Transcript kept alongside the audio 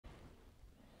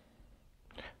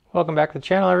Welcome back to the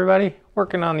channel, everybody.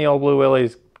 Working on the old blue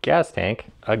Willys gas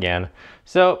tank again.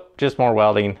 So just more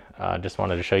welding. Just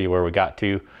wanted to show you where we got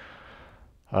to.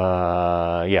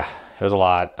 Yeah, it was a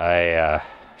lot. I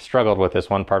struggled with this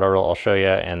one part I'll show you,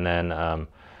 and then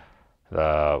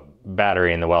the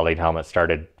battery in the welding helmet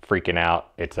started freaking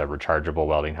out. It's a rechargeable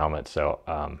welding helmet, so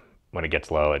when it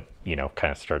gets low, it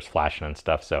kind of starts flashing and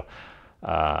stuff. So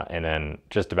and then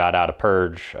just about out of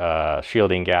purge,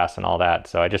 shielding gas and all that.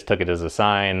 So I just took it as a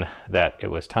sign that it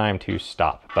was time to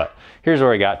stop. But here's where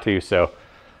we got to. So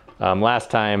last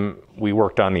time we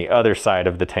worked on the other side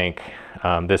of the tank.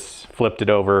 This flipped it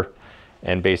over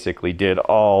and basically did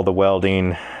all the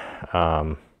welding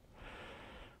around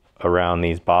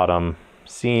these bottom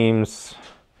seams,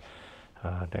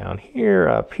 down here,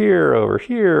 up here, over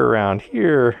here, around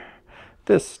here,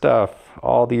 this stuff,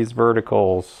 all these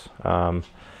verticals,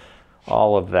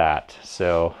 all of that.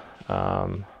 So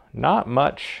not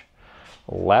much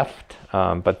left,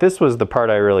 but this was the part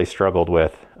I really struggled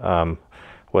with,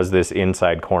 was this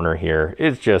inside corner here.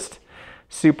 It's just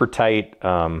super tight,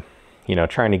 trying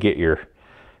to get your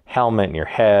helmet and your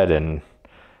head and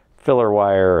filler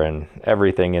wire and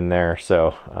everything in there.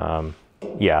 So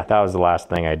yeah, that was the last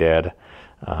thing I did,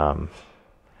 and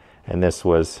this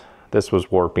was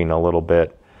warping a little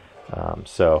bit,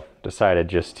 so decided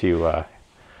just to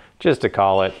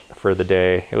call it for the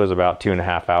day. It was about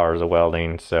 2.5 hours of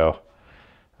welding, so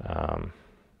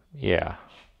yeah,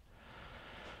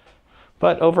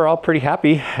 but overall pretty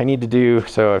happy. I need to do,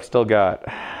 so I've still got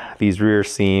these rear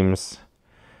seams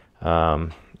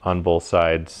on both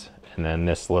sides, and then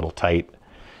this little tight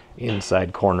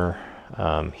inside corner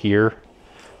here,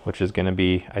 which is going to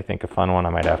be, I think, a fun one. I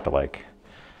might have to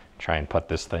try and put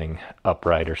this thing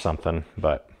upright or something,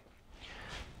 but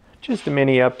just a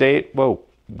mini update.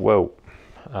 Whoa.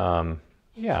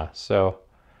 Yeah, so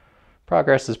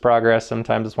progress is progress.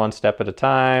 Sometimes it's one step at a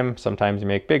time. Sometimes you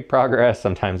make big progress.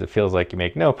 Sometimes it feels like you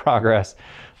make no progress,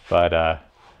 but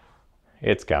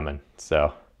it's coming.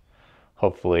 So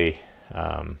hopefully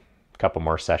a couple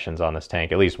more sessions on this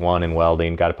tank, at least one in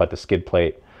welding. Got to put the skid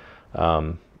plate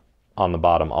on the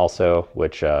bottom also,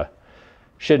 which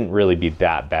shouldn't really be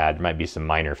that bad. There might be some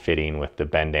minor fitting with the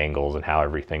bend angles and how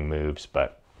everything moves,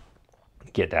 but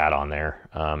get that on there.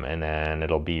 And then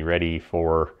it'll be ready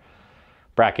for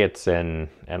brackets and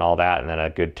all that, and then a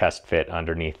good test fit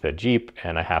underneath the Jeep.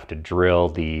 And I have to drill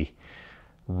the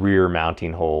rear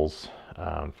mounting holes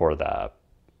for the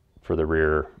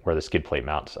rear where the skid plate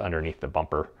mounts underneath the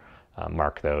bumper.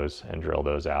 Mark those and drill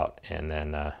those out, and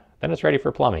then it's ready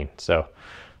for plumbing. So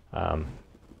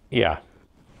yeah,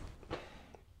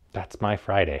 that's my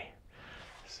Friday.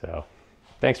 So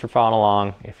thanks for following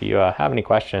along. If you have any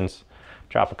questions,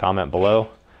 drop a comment below.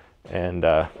 And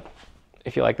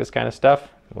if you like this kind of stuff,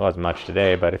 it wasn't much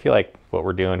today, but if you like what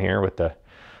we're doing here with the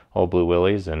old blue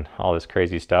Willys and all this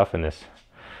crazy stuff in this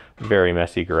very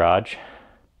messy garage,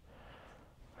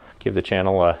 give the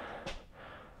channel a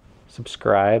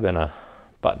subscribe and a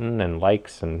button and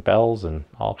likes and bells and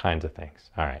all kinds of things.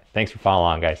 All right, thanks for following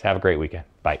along, guys. Have a great weekend.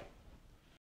 Bye.